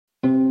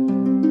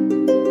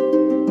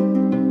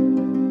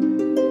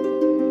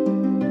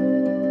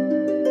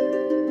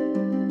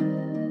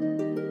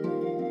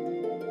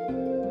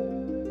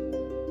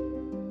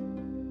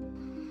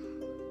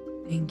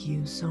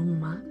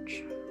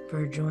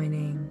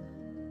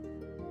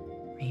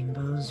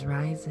Rainbows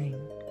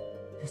Rising.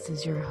 This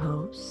is your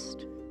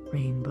host,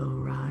 Rainbow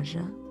Raja,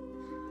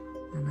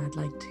 and I'd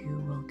like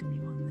to welcome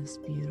you on this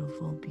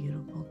beautiful,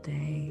 beautiful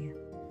day.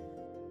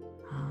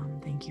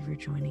 Thank you for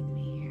joining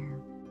me here.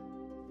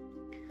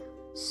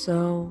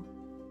 So,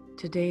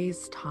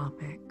 today's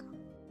topic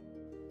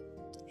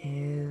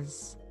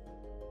is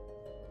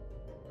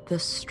the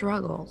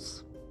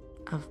struggles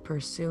of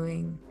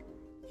pursuing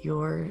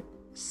your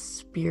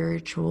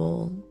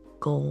spiritual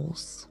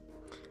goals.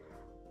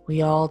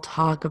 We all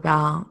talk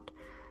about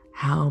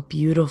how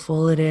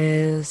beautiful it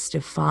is to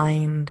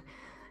find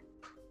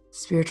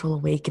spiritual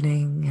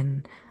awakening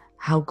and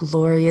how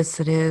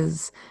glorious it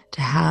is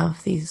to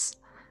have these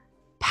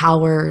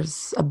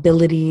powers,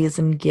 abilities,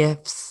 and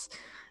gifts,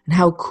 and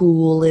how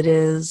cool it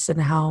is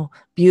and how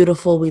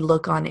beautiful we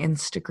look on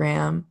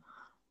Instagram.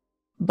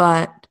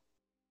 But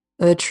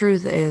the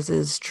truth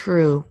is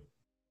true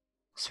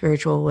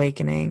spiritual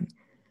awakening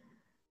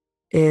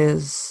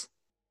is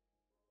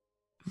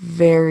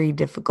very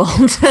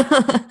difficult,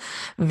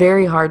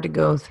 very hard to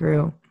go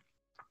through.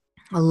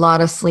 A lot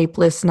of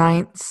sleepless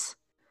nights.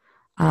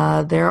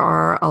 There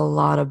are a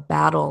lot of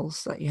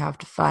battles that you have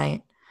to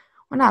fight.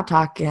 We're not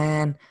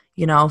talking,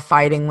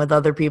 fighting with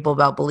other people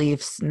about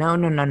beliefs.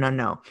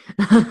 No.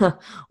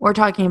 We're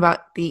talking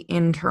about the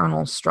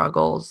internal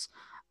struggles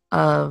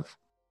of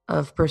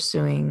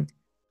pursuing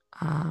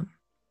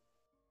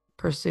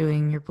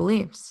your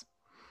beliefs.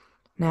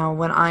 Now,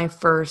 when I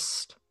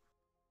first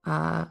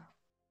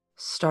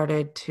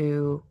started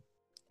to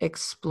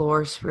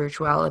explore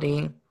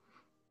spirituality,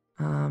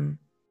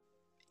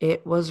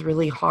 it was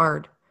really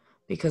hard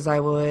because I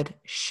would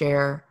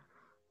share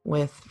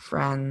with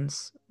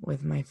friends,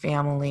 with my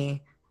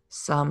family,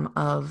 some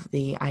of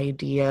the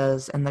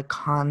ideas and the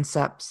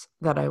concepts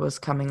that I was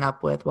coming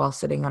up with while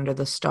sitting under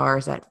the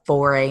stars at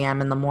 4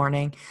 a.m. in the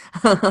morning.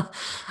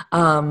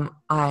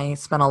 I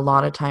spent a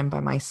lot of time by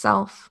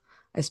myself.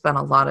 I spent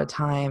a lot of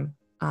time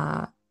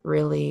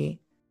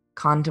really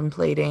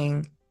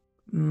contemplating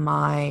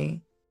my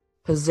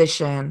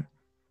position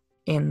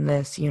in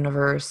this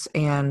universe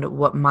and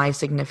what my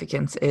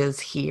significance is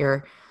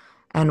here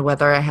and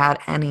whether I had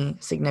any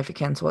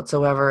significance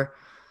whatsoever.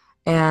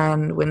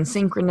 And when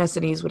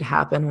synchronicities would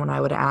happen, when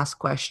I would ask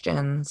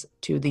questions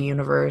to the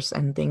universe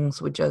and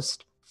things would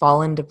just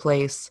fall into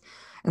place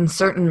and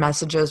certain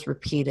messages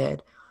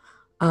repeated,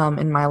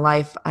 in my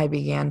life, I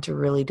began to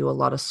really do a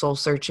lot of soul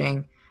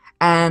searching,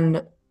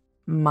 and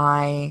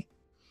my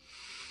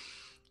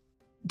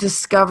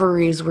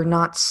discoveries were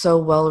not so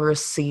well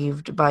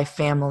received by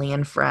family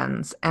and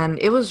friends. And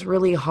it was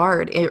really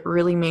hard. It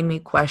really made me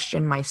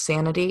question my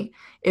sanity.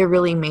 It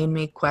really made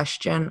me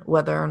question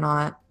whether or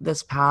not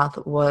this path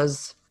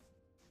was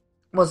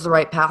the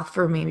right path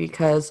for me,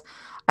 because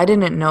I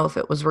didn't know if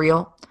it was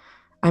real.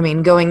 I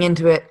mean, going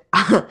into it,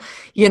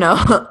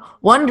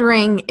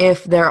 wondering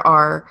if there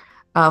are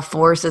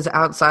forces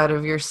outside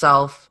of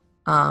yourself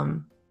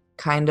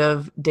kind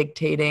of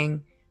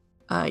dictating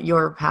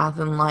your path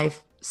in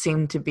life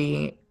seemed to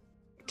be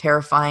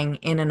terrifying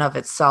in and of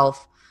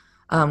itself.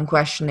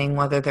 Questioning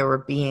whether there were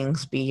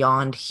beings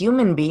beyond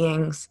human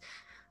beings,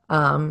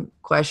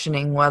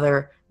 questioning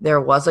whether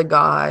there was a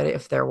God,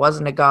 if there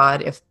wasn't a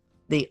God, if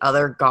the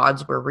other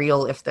gods were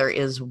real, if there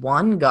is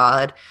one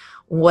God,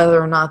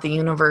 whether or not the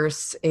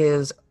universe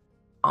is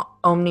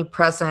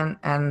omnipresent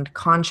and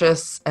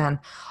conscious, and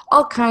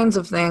all kinds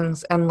of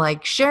things, and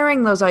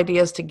sharing those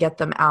ideas to get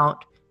them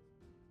out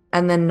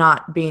and then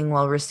not being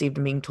well received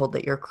and being told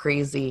that you're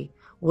crazy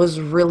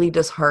was really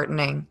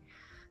disheartening.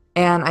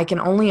 And I can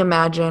only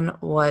imagine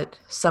what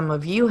some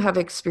of you have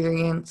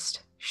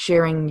experienced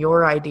sharing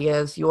your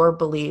ideas, your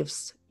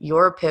beliefs,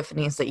 your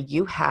epiphanies that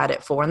you had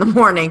at 4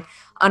 a.m.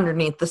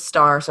 underneath the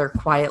stars or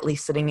quietly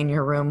sitting in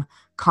your room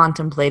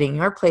contemplating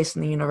your place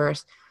in the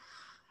universe.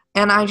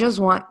 And I just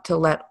want to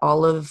let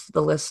all of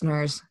the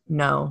listeners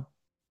know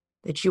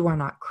that you are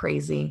not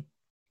crazy.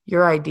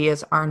 Your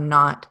ideas are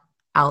not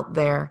out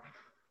there,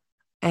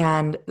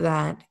 and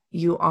that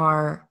you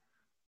are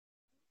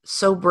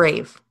so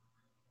brave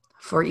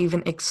for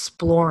even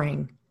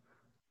exploring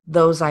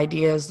those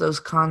ideas, those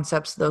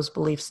concepts, those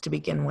beliefs to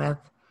begin with.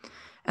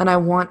 And I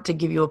want to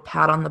give you a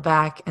pat on the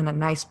back and a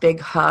nice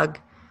big hug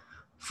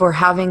for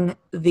having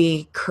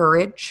the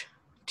courage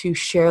to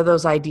share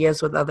those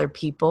ideas with other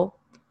people,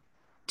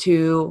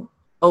 to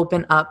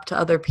open up to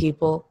other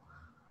people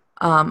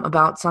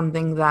about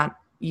something that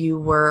you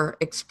were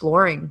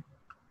exploring.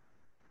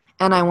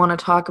 And I want to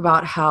talk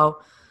about how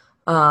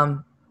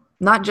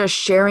not just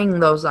sharing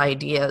those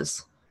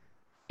ideas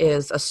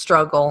is a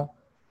struggle,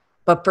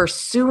 but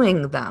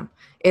pursuing them.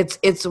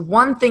 It's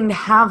one thing to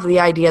have the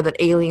idea that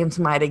aliens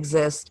might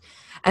exist,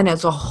 and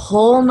it's a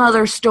whole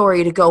nother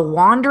story to go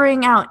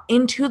wandering out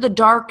into the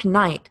dark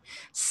night,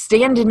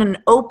 stand in an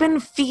open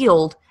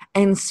field,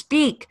 and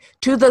speak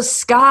to the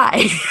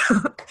sky.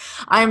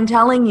 I'm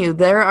telling you,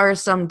 there are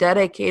some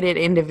dedicated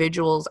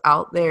individuals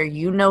out there,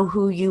 you know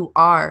who you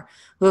are,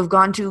 who have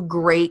gone to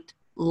great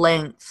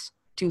lengths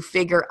to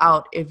figure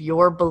out if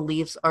your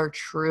beliefs are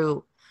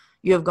true.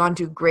 You have gone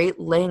to great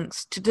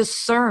lengths to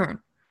discern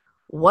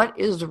what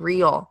is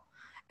real.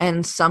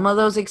 And some of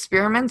those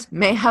experiments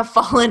may have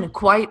fallen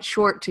quite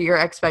short to your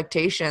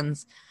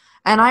expectations.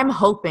 And I'm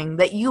hoping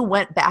that you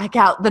went back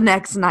out the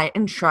next night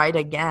and tried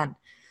again.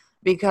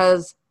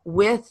 Because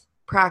with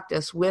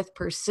practice, with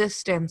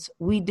persistence,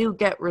 we do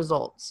get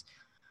results.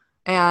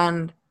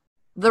 And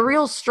the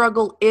real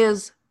struggle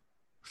is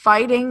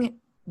fighting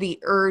the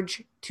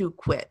urge to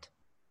quit,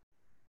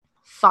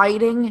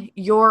 fighting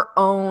your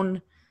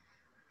own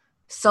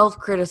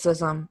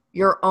self-criticism,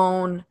 your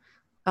own,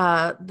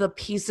 the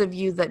piece of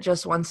you that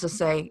just wants to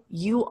say,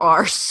 you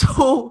are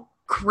so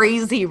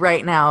crazy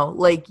right now.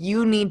 Like,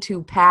 you need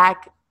to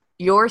pack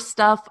your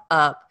stuff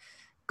up,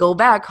 go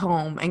back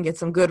home and get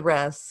some good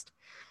rest.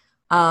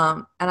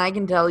 And I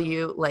can tell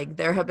you, like,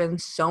 there have been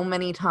so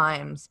many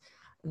times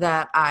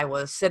that I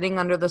was sitting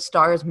under the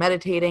stars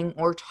meditating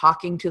or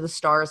talking to the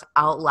stars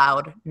out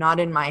loud, not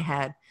in my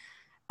head.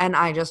 And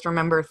I just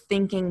remember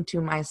thinking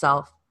to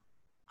myself,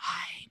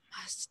 I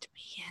must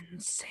be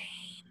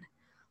insane.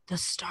 The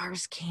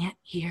stars can't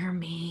hear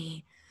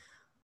me.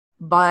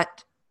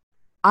 But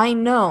I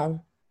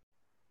know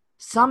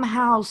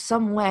somehow,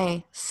 some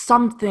way,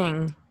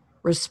 something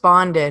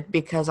responded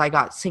because I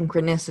got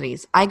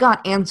synchronicities. I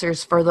got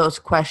answers for those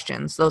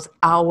questions, those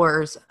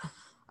hours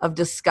of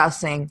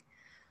discussing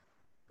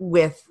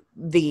with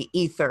the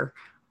ether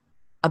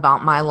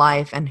about my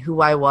life and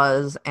who I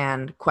was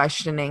and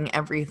questioning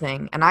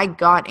everything. And I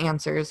got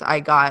answers. I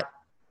got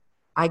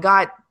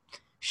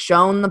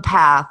shown the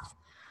path.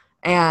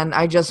 And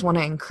I just want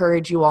to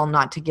encourage you all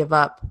not to give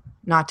up,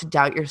 not to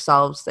doubt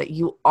yourselves, that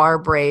you are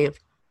brave,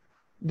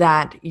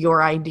 that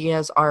your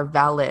ideas are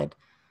valid,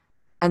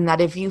 and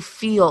that if you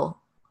feel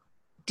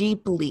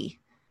deeply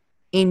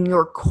in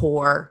your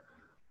core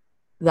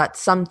that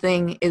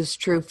something is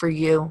true for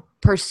you,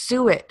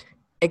 pursue it,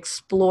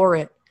 explore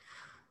it.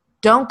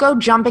 Don't go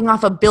jumping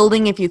off a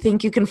building if you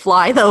think you can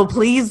fly, though.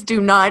 Please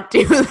do not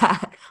do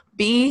that.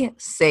 Be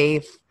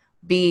safe,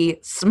 be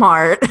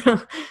smart.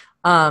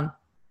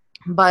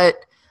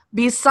 But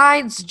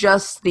besides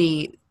just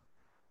the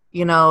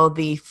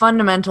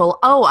fundamental,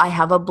 I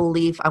have a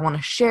belief, I want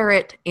to share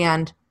it,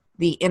 and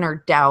the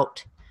inner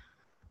doubt,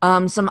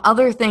 some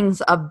other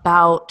things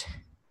about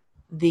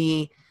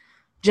the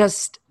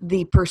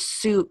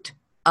pursuit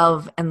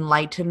of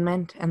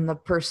enlightenment and the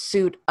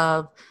pursuit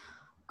of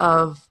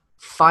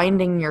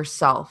finding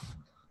yourself,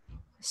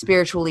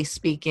 spiritually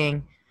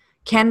speaking,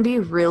 can be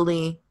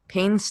really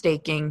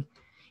painstaking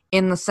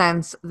in the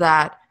sense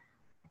that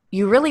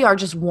you really are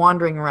just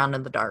wandering around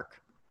in the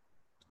dark.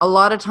 A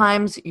lot of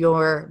times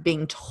you're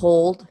being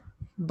told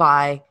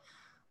by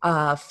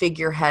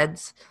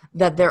figureheads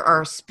that there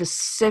are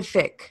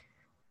specific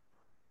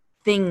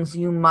things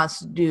you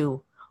must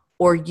do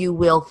or you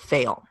will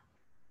fail.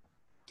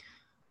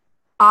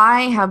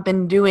 I have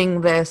been doing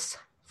this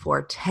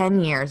for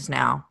 10 years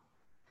now.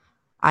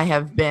 I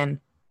have been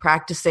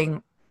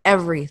practicing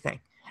everything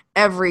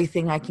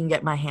I can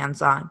get my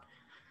hands on.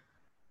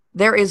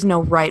 There is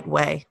no right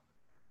way.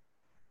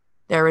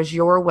 There is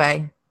your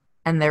way,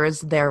 and there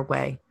is their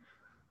way.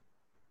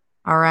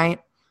 All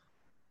right?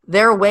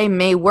 Their way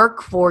may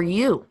work for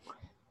you,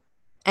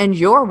 and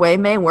your way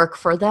may work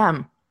for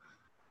them.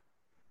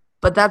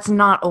 But that's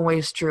not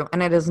always true,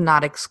 and it is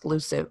not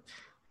exclusive.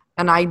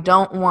 And I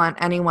don't want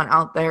anyone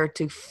out there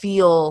to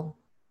feel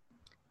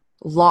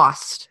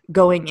lost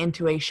going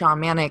into a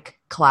shamanic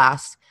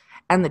class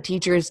and the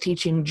teacher is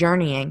teaching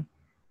journeying,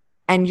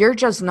 and you're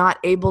just not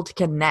able to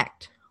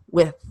connect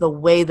with the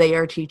way they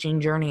are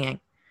teaching journeying.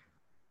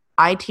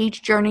 I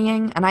teach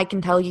journeying, and I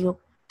can tell you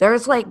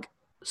there's like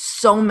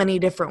so many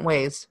different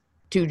ways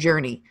to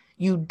journey.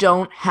 You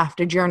don't have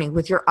to journey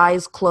with your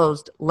eyes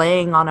closed,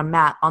 laying on a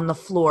mat on the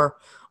floor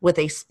with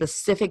a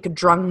specific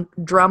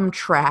drum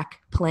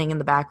track playing in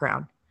the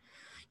background.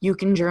 You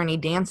can journey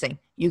dancing.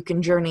 You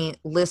can journey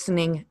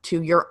listening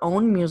to your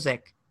own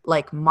music,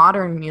 like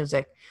modern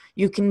music.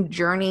 You can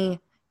journey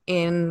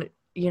in,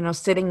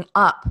 sitting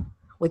up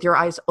with your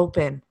eyes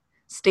open,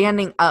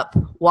 standing up,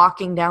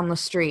 walking down the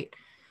street.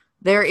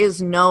 There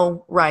is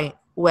no right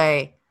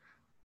way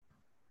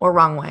or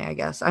wrong way, I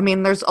guess. I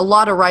mean, there's a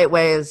lot of right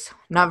ways,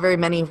 not very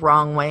many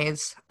wrong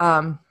ways.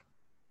 And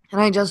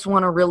I just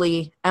want to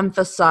really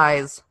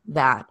emphasize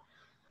that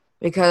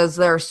because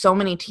there are so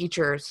many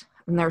teachers,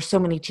 and there are so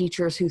many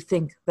teachers who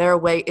think their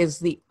way is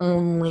the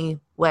only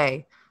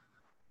way.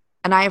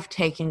 And I have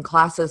taken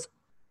classes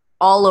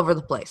all over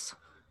the place.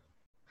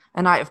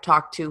 And I have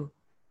talked to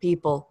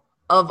people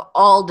of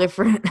all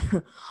different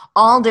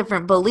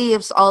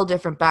beliefs, all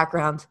different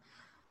backgrounds.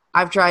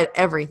 I've tried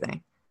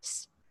everything.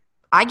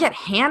 I get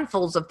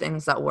handfuls of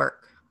things that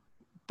work,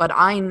 but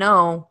I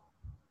know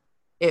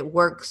it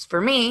works for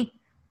me,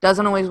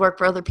 doesn't always work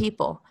for other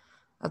people.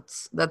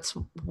 That's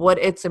what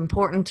it's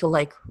important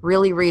to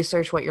really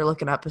research what you're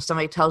looking up. If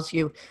somebody tells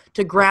you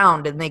to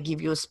ground and they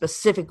give you a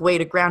specific way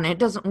to ground and it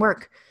doesn't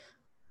work,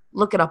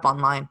 look it up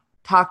online.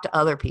 Talk to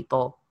other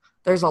people.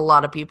 There's a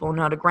lot of people who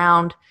know how to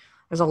ground.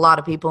 There's a lot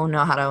of people who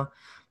know how to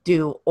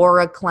do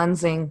aura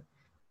cleansing,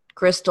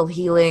 crystal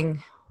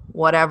healing,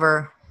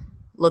 whatever.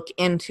 Look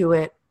into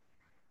it.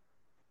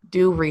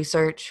 do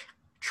research,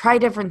 try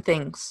different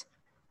things.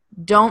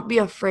 Don't be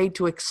afraid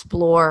to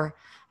explore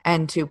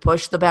and to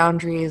push the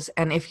boundaries.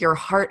 And if your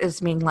heart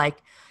is being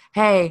like,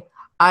 hey,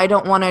 I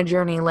don't want to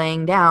journey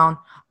laying down,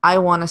 I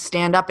want to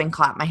stand up and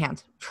clap my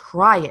hands,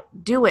 try it.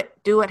 Do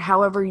it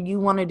however you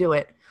want to do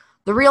it.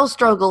 The real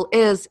struggle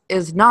is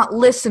not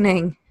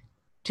listening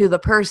to the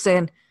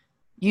person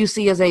you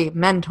see as a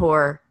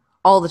mentor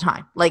all the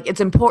time. Like,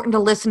 it's important to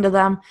listen to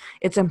them.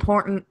 It's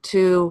important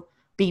to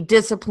be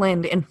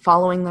disciplined in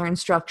following their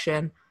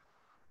instruction.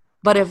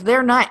 But if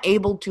they're not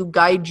able to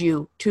guide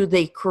you to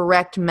the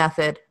correct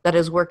method that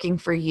is working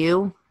for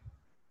you,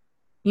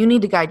 you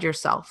need to guide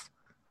yourself.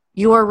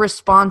 You are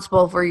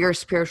responsible for your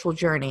spiritual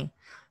journey.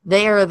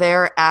 They are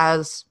there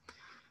as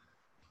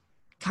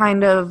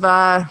kind of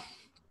a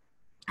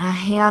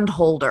hand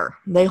holder.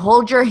 They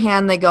hold your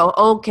hand. They go,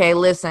 okay,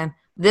 listen,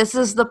 this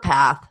is the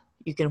path.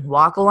 You can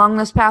walk along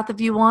this path if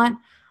you want.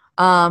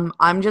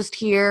 I'm just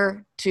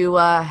here to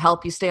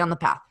help you stay on the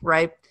path,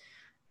 right?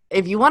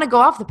 If you want to go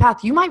off the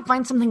path, you might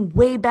find something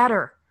way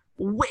better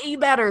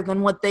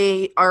than what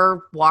they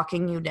are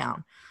walking you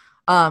down.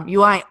 You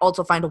might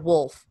also find a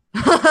wolf.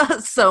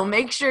 So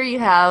make sure you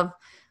have,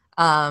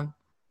 at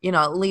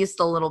least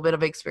a little bit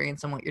of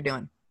experience in what you're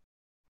doing.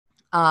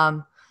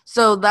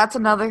 So that's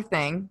another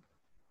thing.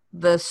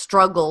 The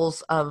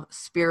struggles of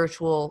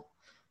spiritual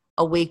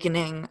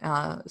awakening,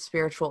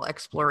 spiritual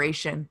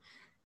exploration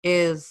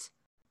is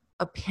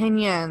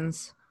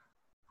opinions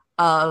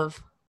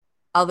of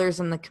others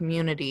in the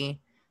community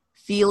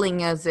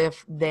feeling as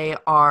if they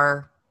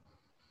are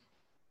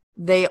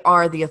the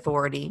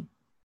authority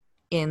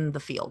in the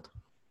field.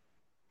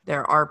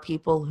 There are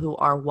people who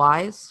are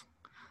wise.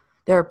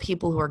 There are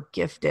people who are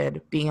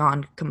gifted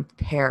beyond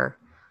compare.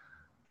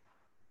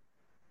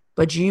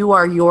 But you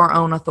are your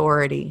own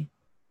authority.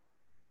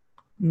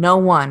 No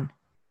one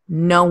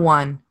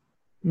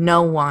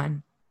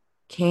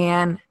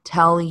can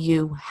tell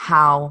you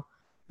how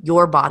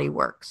your body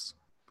works.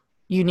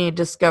 You need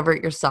to discover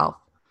it yourself.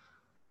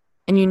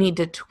 And you need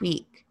to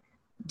tweak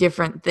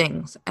different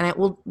things. And it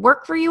will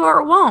work for you or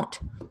it won't.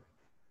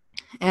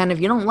 And if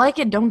you don't like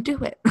it, don't do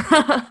it.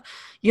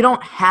 You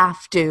don't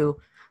have to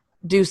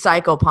do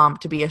psychopomp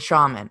to be a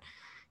shaman.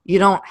 You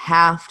don't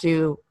have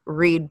to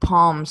read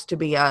palms to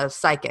be a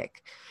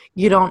psychic.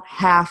 You don't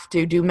have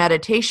to do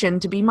meditation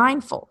to be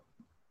mindful.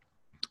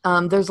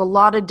 There's a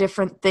lot of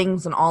different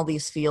things in all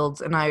these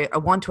fields, and I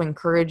want to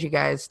encourage you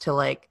guys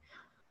to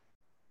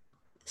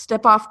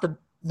step off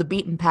the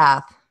beaten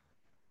path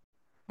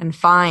and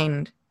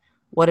find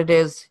what it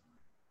is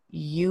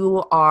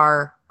you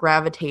are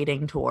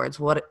gravitating towards,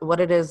 what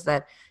it is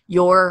that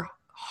your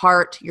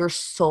heart, your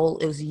soul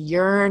is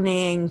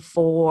yearning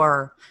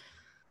for.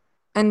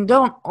 And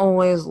don't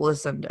always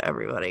listen to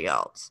everybody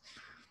else.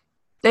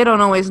 They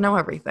don't always know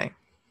everything.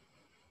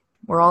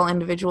 We're all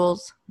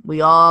individuals.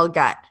 We all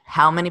got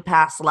how many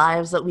past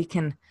lives that we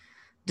can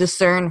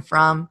discern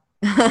from.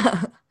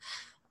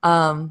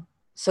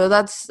 So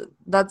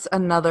that's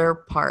another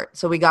part.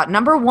 So we got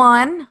number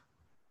one,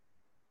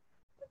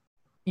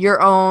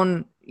 your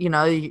own,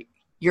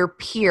 your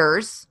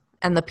peers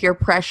and the peer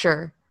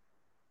pressure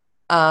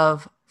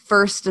of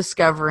first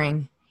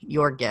discovering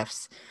your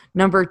gifts.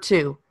 Number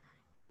two,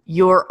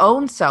 your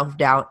own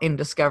self-doubt in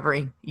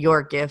discovering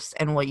your gifts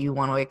and what you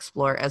want to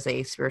explore as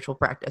a spiritual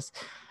practice.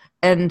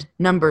 And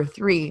number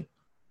three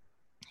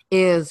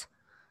is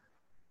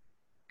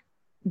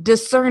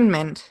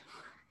discernment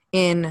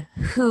in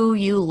who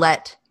you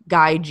let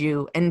guide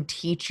you and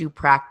teach you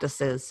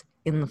practices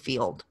in the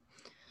field.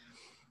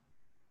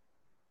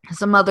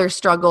 Some other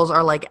struggles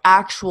are like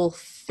actual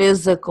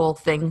physical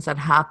things that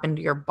happen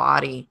to your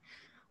body.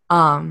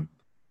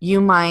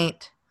 You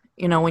might,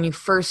 when you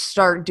first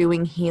start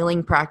doing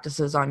healing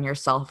practices on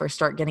yourself or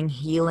start getting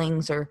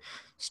healings or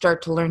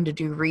start to learn to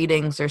do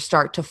readings or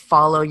start to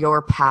follow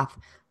your path,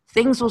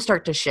 things will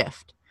start to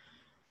shift.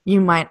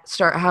 You might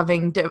start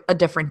having a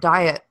different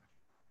diet,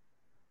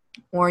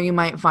 or you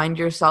might find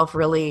yourself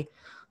really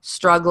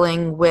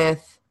struggling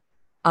with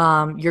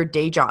your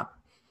day job.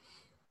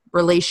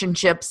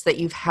 Relationships that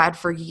you've had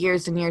for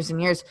years and years and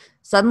years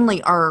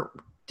suddenly are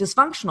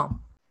dysfunctional,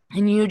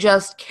 and you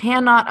just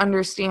cannot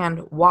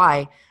understand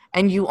why.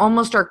 And you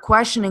almost are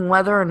questioning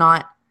whether or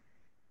not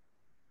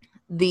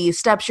the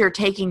steps you're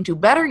taking to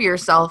better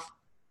yourself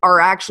are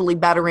actually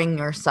bettering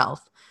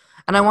yourself.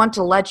 And I want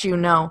to let you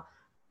know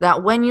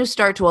that when you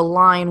start to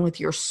align with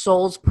your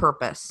soul's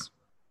purpose,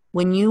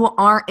 when you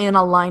are in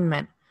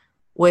alignment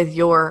with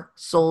your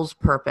soul's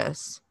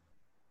purpose,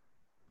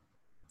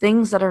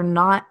 things that are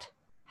not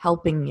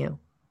helping you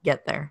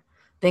get there,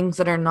 things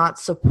that are not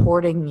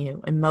supporting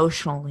you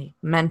emotionally,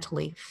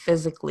 mentally,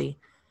 physically,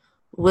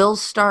 will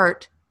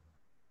start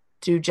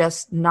to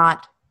just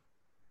not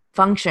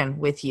function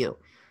with you.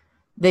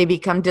 They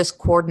become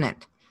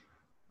discordant.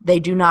 They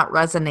do not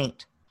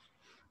resonate.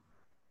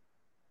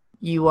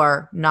 You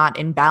are not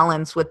in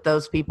balance with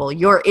those people.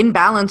 You're in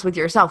balance with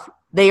yourself.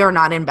 They are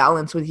not in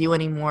balance with you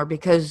anymore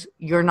because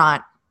you're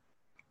not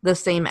the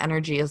same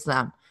energy as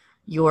them.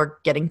 You're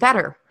getting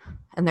better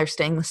and they're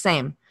staying the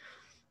same.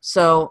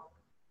 So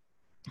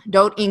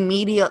Don't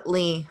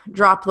immediately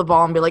drop the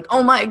ball and be like,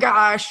 oh my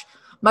gosh,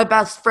 my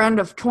best friend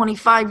of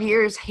 25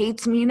 years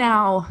hates me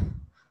now.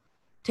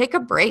 Take a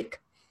break.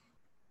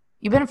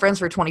 You've been friends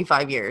for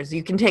 25 years.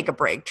 You can take a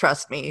break,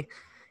 trust me.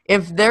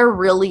 If they're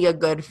really a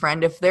good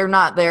friend, if they're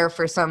not there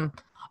for some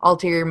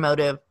ulterior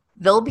motive,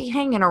 they'll be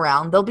hanging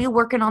around. They'll be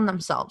working on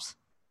themselves.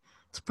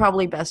 It's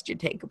probably best you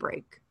take a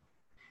break.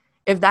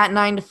 If that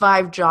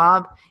 9-to-5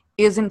 job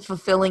isn't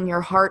fulfilling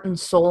your heart and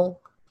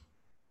soul,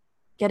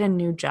 get a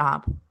new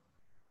job.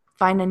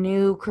 Find a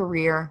new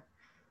career.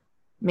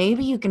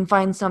 Maybe you can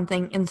find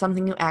something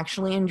you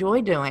actually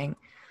enjoy doing.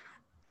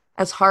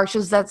 As harsh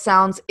as that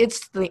sounds,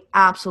 it's the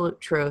absolute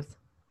truth.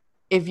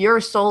 If your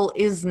soul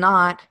is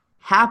not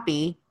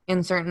happy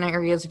in certain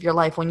areas of your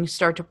life, when you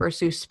start to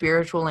pursue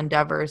spiritual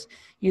endeavors,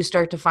 you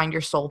start to find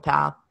your soul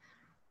path,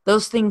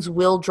 those things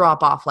will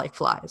drop off like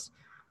flies.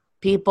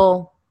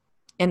 People,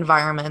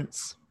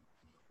 environments,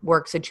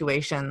 work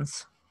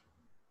situations.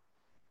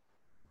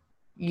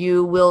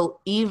 You will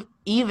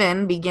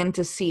even begin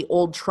to see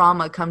old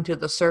trauma come to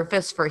the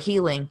surface for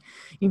healing.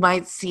 You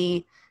might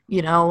see,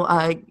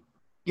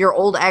 your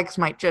old ex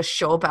might just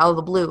show up out of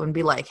the blue and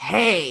be like,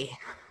 hey,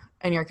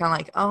 and you're kind of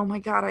like, oh my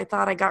God, I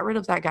thought I got rid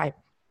of that guy.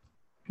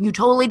 You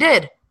totally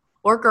did.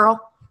 Or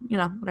girl,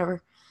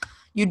 whatever.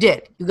 You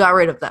did. You got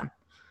rid of them.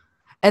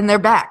 And they're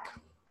back.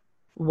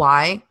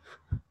 Why?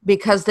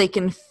 Because they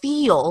can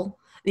feel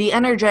the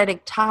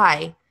energetic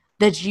tie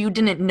that you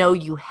didn't know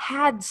you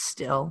had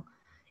still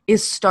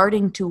is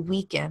starting to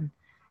weaken.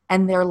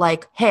 And they're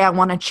like, hey, I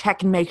want to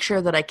check and make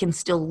sure that I can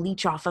still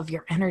leech off of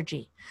your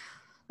energy.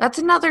 That's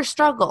another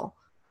struggle,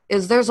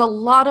 is there's a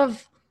lot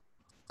of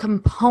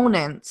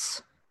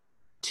components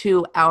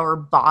to our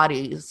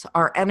bodies,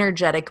 our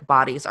energetic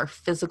bodies, our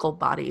physical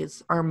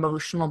bodies, our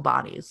emotional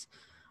bodies,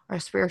 our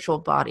spiritual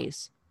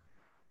bodies,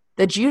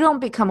 that you don't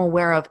become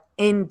aware of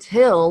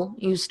until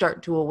you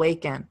start to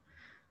awaken.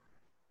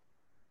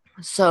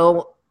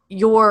 So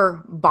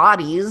your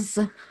bodies,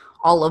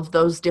 all of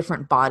those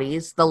different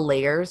bodies, the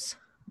layers,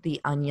 the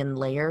onion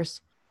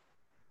layers,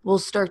 will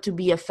start to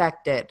be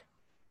affected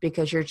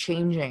because you're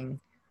changing.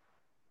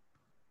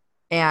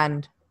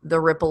 And the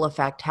ripple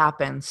effect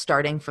happens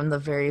starting from the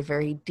very,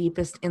 very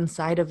deepest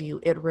inside of you.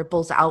 It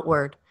ripples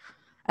outward.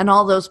 And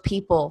all those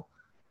people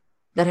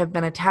that have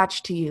been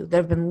attached to you, that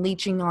have been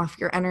leeching off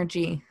your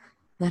energy,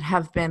 that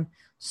have been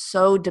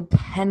so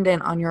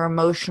dependent on your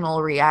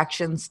emotional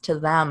reactions to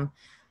them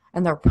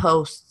and their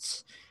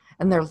posts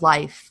and their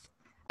life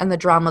and the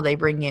drama they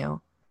bring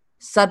you.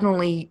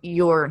 Suddenly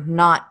you're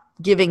not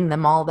giving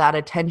them all that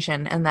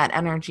attention and that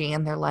energy,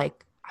 and they're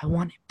like, I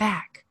want it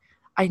back.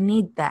 I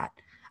need that.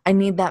 I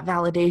need that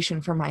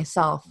validation for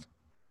myself.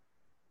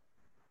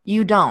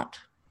 You don't.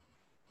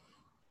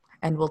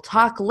 And we'll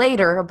talk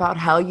later about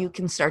how you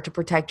can start to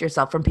protect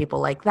yourself from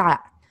people like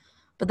that.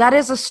 But that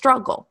is a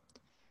struggle.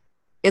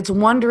 It's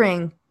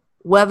wondering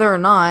whether or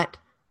not,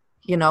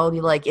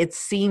 it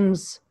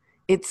seems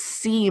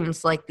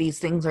like these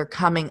things are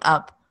coming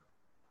up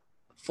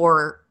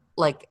for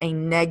like a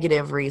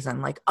negative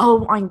reason. Like,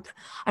 oh,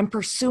 I'm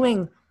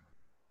pursuing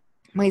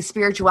my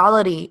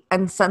spirituality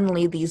and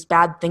suddenly these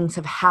bad things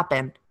have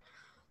happened.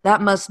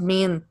 That must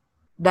mean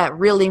that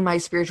really my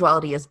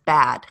spirituality is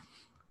bad.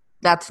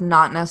 That's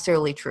not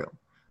necessarily true.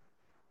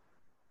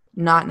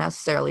 Not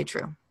necessarily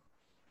true.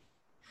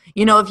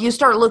 If you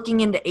start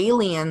looking into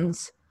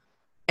aliens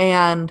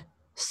and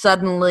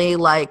suddenly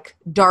like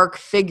dark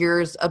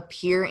figures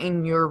appear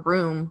in your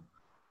room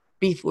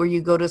before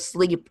you go to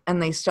sleep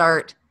and they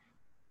start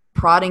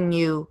prodding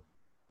you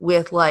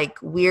with like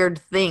weird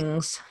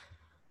things,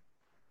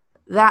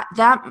 that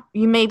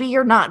maybe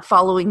you're not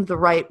following the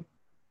right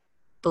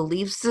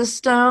belief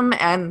system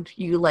and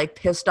you like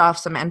pissed off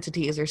some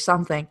entities or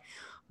something.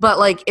 But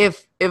like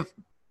if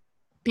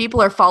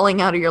people are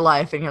falling out of your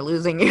life and you're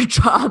losing your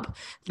job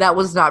that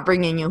was not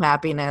bringing you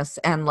happiness,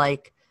 and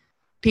like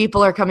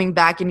people are coming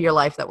back into your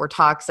life that were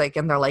toxic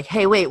and they're like,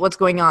 hey, wait, what's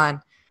going on?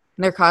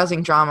 And they're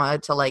causing drama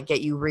to like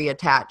get you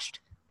reattached.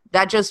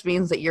 That just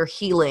means that you're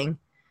healing.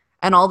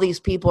 And all these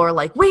people are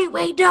like, wait,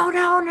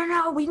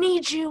 no, we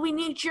need you. We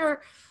need your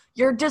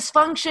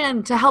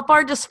dysfunction to help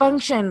our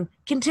dysfunction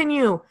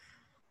continue.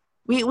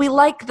 We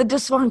like the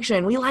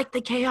dysfunction. We like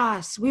the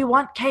chaos. We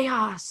want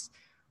chaos.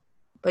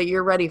 But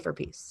you're ready for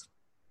peace.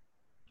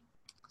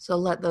 So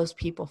let those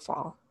people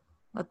fall.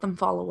 Let them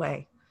fall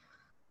away.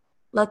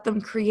 Let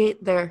them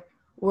create their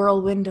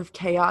whirlwind of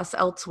chaos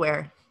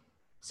elsewhere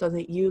so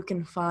that you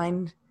can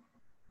find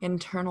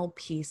internal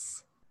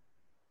peace.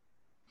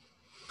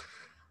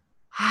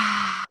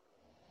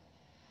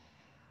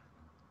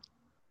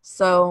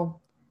 So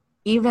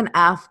even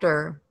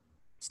after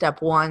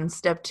step 1,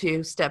 step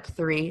 2, step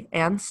 3,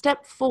 and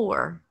step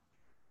 4,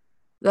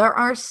 there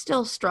are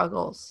still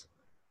struggles,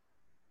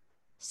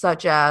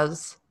 such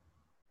as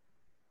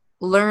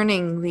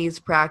learning these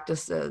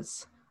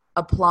practices,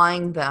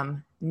 applying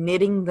them,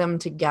 knitting them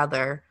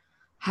together.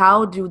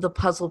 How do the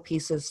puzzle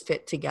pieces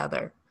fit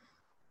together?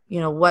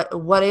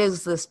 What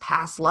is this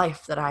past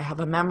life that I have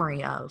a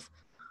memory of?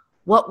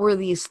 what were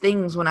these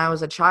things when I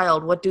was a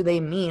child? What do they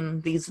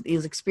mean? These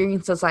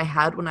experiences I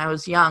had when I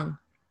was young.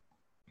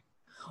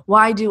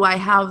 Why do I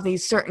have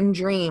these certain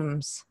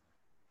dreams?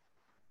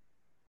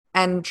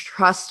 And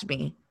trust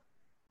me,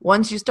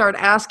 once you start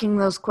asking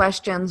those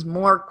questions,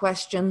 more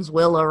questions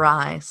will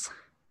arise.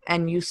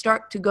 And you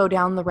start to go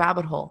down the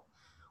rabbit hole,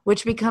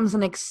 which becomes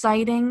an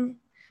exciting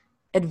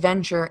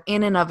adventure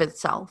in and of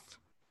itself.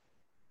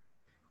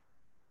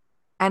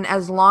 And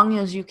as long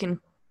as you can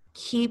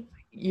keep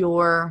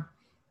your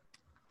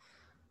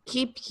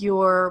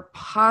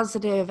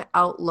positive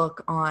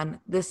outlook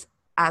on this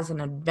as an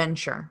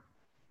adventure,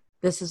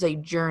 this is a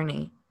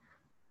journey,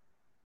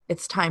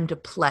 it's time to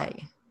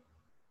play.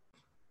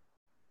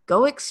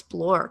 Go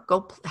explore,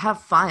 go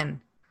have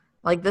fun.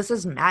 Like, this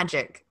is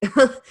magic.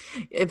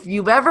 If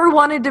you've ever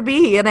wanted to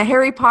be in a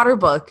Harry Potter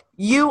book,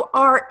 you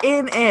are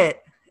in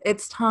it.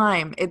 It's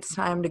time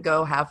to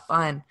go have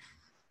fun.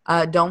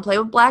 Don't play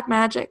with black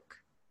magic.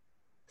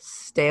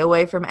 Stay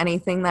away from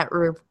anything that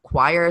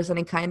requires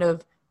any kind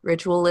of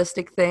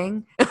ritualistic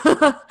thing.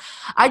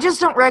 I just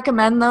don't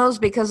recommend those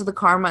because the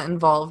karma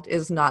involved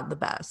is not the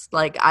best.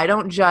 Like, I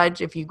don't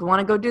judge. If you want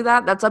to go do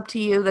that, that's up to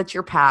you. That's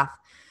your path.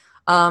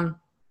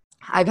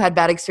 I've had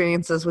bad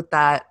experiences with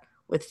that,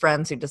 with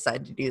friends who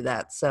decide to do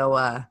that.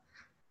 So,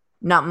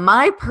 not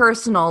my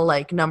personal,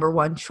 like, number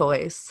one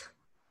choice.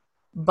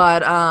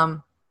 But,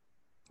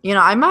 you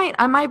know, I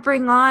might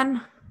bring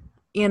on,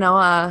 you know,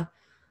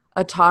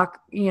 a talk,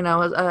 you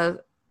know,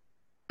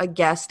 a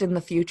guest in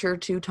the future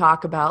to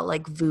talk about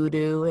like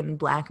voodoo and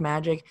black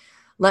magic.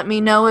 Let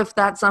me know if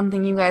that's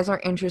something you guys are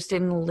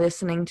interested in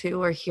listening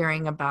to or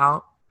hearing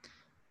about.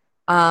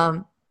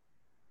 I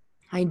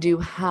do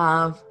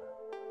have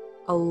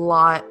a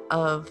lot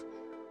of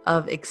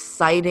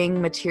exciting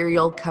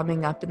material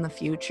coming up in the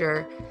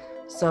future.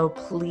 So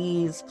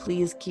please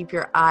keep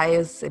your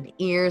eyes and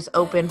ears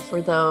open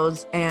for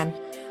those. And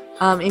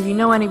if you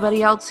know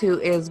anybody else who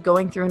is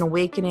going through an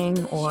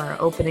awakening or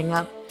opening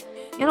up,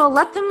 you know,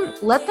 let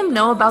them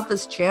know about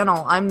this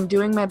channel. I'm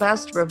doing my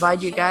best to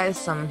provide you guys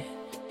some,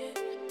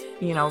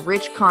 you know,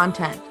 rich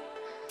content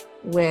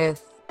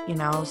with, you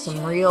know,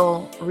 some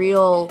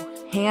real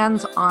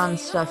hands-on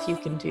stuff you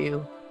can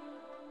do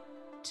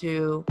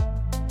to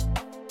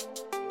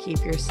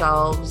keep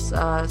yourselves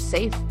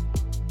safe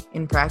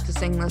in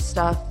practicing this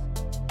stuff,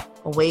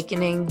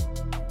 awakening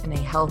in a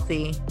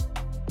healthy,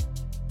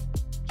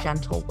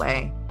 gentle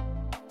way.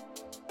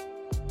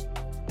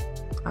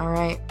 All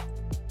right.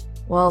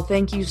 Well,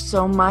 thank you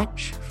so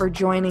much for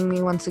joining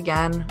me once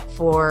again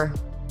for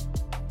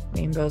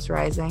Rainbows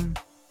Rising.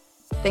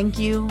 Thank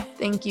you.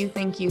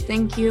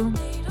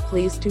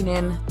 Please tune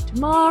in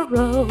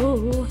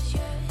tomorrow.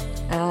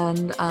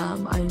 And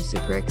I'm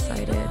super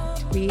excited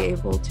to be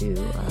able to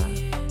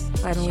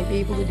finally be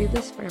able to do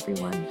this for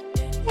everyone.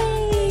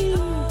 Yay!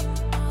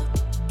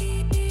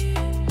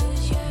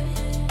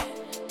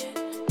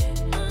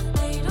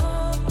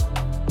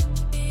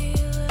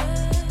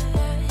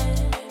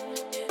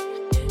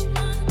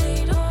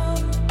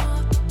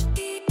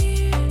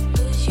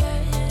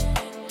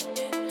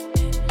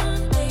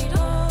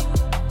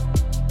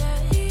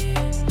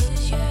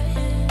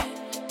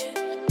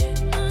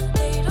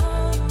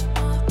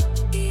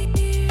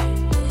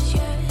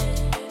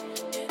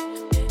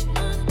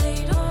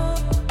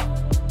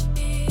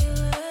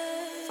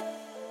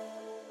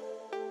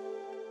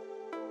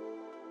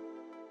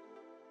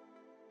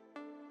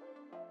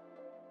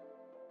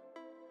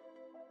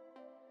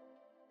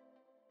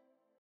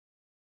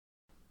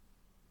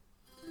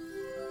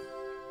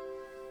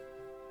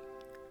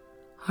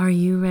 Are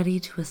you ready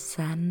to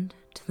ascend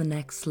to the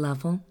next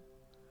level?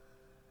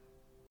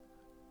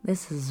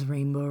 This is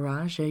Rainbow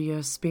Raja,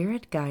 your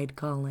spirit guide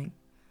calling.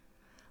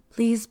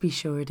 Please be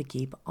sure to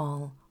keep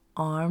all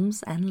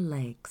arms and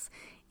legs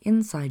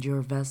inside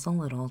your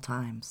vessel at all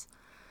times.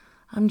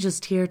 I'm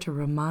just here to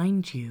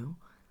remind you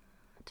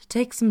to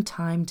take some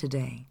time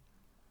today.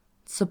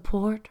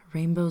 Support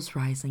Rainbows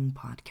Rising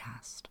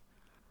podcast.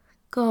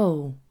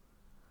 Go.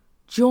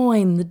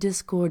 Join the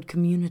Discord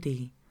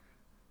community.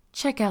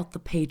 Check out the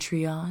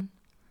Patreon.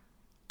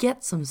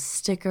 Get some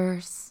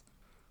stickers,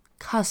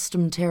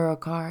 custom tarot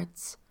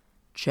cards.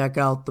 Check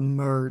out the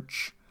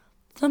merch.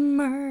 The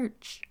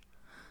merch.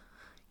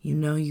 You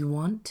know you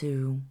want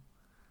to.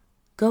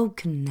 Go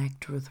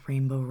connect with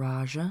Rainbow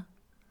Raja.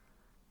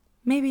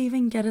 Maybe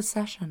even get a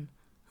session.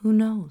 Who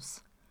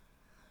knows?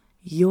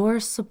 Your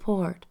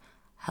support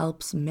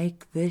helps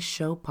make this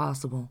show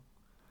possible.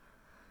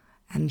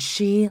 And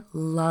she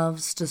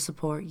loves to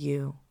support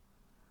you.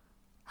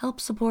 Help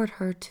support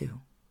her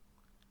too.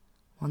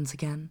 Once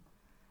again,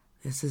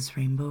 this is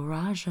Rainbow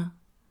Raja,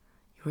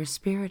 your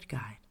spirit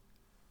guide,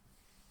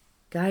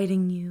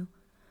 guiding you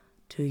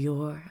to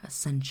your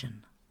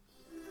ascension.